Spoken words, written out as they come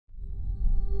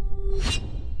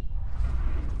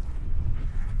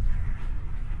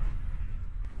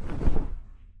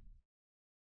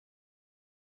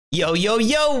Yo, yo,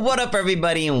 yo, what up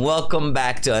everybody and welcome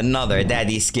back to another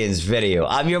Daddy Skins video.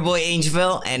 I'm your boy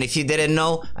Angvil, and if you didn't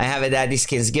know, I have a Daddy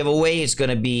Skins giveaway. It's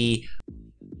gonna be...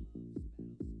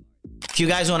 If you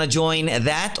guys want to join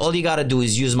that, all you gotta do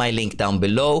is use my link down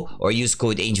below or use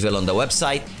code angvil on the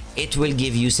website. It will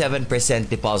give you 7%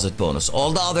 deposit bonus.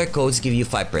 All the other codes give you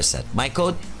 5%. My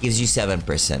code gives you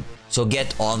 7%. So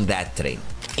get on that train.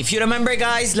 If you remember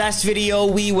guys, last video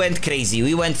we went crazy.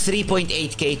 We went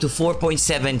 3.8k to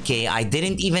 4.7k. I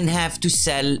didn't even have to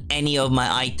sell any of my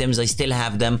items. I still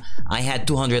have them. I had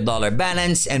 $200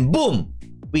 balance and boom!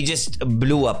 We just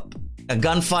blew up. A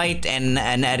gunfight and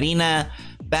an arena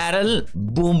battle.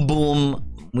 Boom, boom.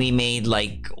 We made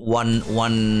like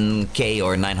 1k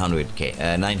or 900k.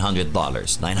 $900.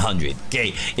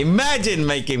 900k. Imagine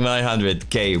making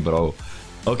 900k, bro.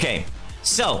 Okay.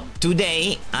 So,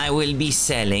 today, I will be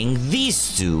selling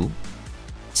these two.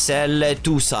 Sell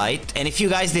to site. And if you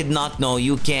guys did not know,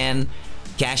 you can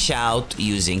cash out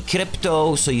using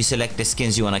crypto. So, you select the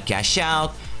skins you want to cash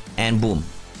out. And boom.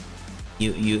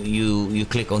 You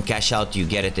click on cash out. You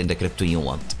get it in the crypto you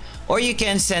want. Or you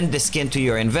can send the skin to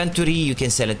your inventory. You can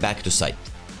sell it back to site.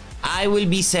 I will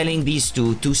be selling these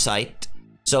two to site.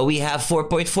 So we have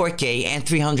 4.4k and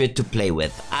 300 to play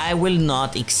with. I will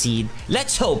not exceed,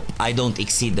 let's hope I don't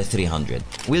exceed the 300.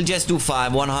 We'll just do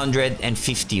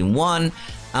 151.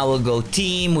 I will go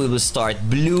team, we will start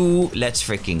blue. Let's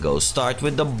freaking go. Start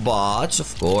with the bots,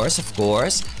 of course.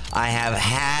 I have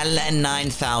Hal and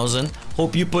 9,000.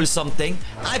 Hope you pull something.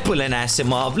 I pull an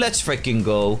Asimov, let's freaking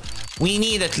go. We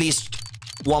need at least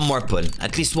one more pull.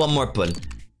 At least one more pull.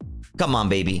 Come on,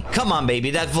 baby. Come on,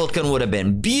 baby. That Vulcan would have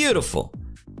been beautiful.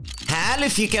 Hal,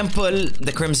 if you can pull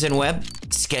the Crimson Web.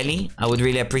 Skelly, I would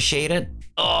really appreciate it.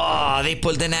 Oh, they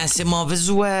pulled an Asimov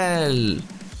as well.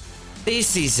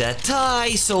 This is a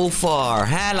tie so far.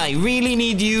 Hal, I really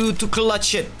need you to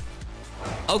clutch it.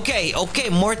 Okay,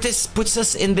 Mortis puts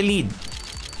us in the lead.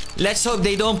 Let's hope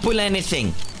they don't pull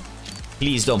anything.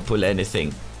 Please don't pull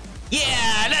anything.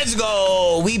 Yeah, let's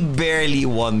go. We barely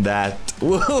won that.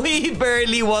 We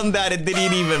barely won that. It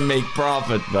didn't even make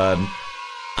profit, man.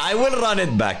 I will run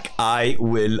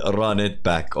it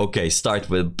back. Okay, start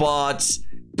with bots.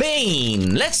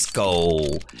 Bane, let's go.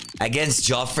 Against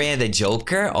Joffrey and the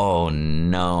Joker? Oh,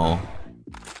 no.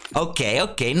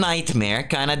 Okay. Nightmare,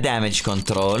 kind of damage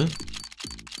control.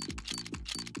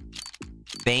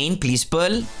 Bane, please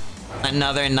pull.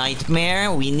 Another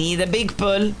Nightmare. We need a big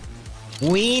pull.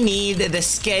 We need the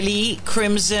Skelly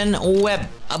Crimson Web.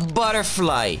 A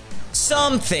butterfly.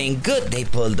 Something good. They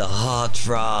pulled the hot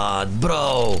rod,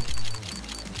 bro.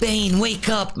 Bane, wake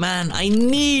up, man. I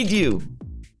need you.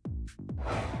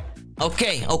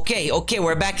 Okay.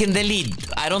 We're back in the lead.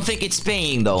 I don't think it's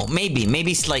paying though.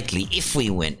 Maybe slightly. If we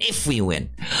win.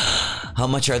 How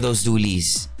much are those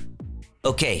dualies?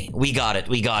 Okay, we got it.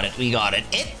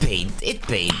 It paid. It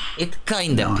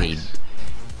kinda paid.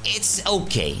 It's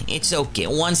okay.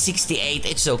 168,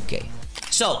 it's okay.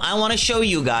 So, I want to show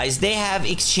you guys, they have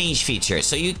exchange features.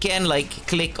 So, you can like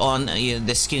click on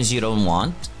the skins you don't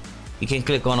want. You can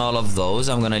click on all of those.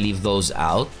 I'm going to leave those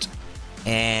out.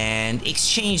 And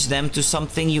exchange them to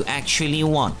something you actually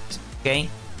want. Okay?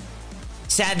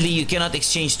 Sadly, you cannot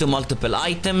exchange to multiple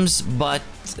items, but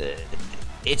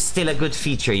it's still a good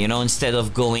feature, you know, instead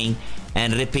of going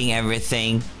and ripping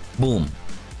everything. Boom.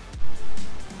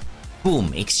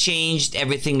 Boom, exchanged.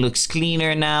 Everything looks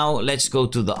cleaner now. Let's go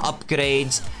to the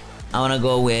upgrades. I want to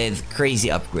go with crazy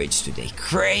upgrades today.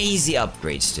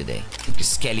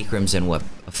 Skelly Crimson Web,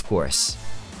 of course.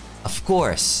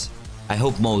 I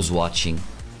hope Mo's watching.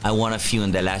 I won a few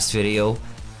in the last video,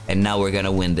 and now we're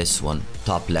gonna win this one.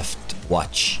 Top left.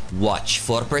 Watch.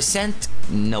 4%?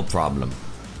 No problem.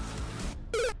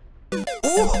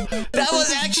 Oh, that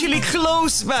was actually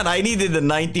close, man. I needed a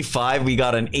 95. We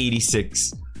got an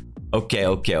 86. Okay.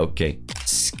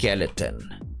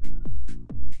 Skeleton.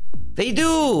 They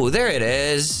do. There it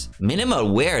is.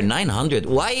 Minimal wear, 900.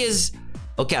 Why is...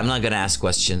 Okay, I'm not gonna ask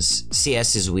questions.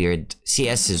 CS is weird.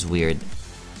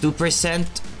 2%.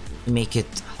 Make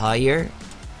it higher.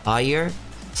 Okay.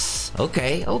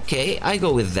 I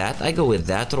go with that.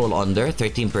 Roll under.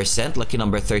 13%. Lucky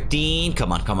number 13.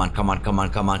 Come on.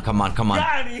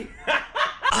 Daddy!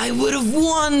 I would have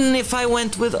won if I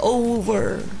went with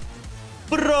over.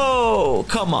 Bro,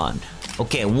 come on.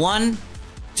 Okay, 1,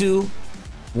 2,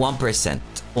 1%.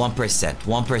 1%.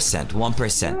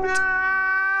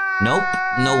 Nope,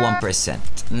 no 1%.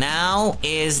 Now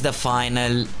is the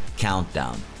final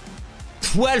countdown.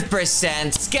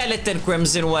 12% skeleton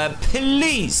crimson web,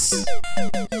 please.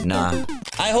 Nah.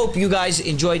 I hope you guys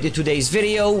enjoyed today's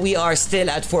video. We are still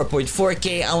at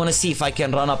 4.4k. I want to see if I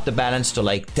can run up the balance to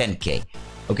like 10k.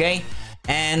 Okay?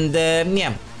 And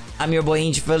yeah, I'm your boy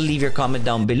angvil. Leave your comment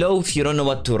down below. If you don't know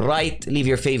what to write, leave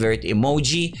your favorite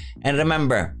emoji. And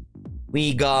remember,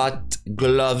 we got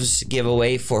gloves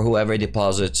giveaway for whoever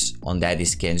deposits on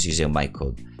DADDYSKINS using my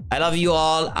code. I love you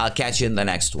all. I'll catch you in the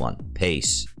next one.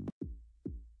 Peace.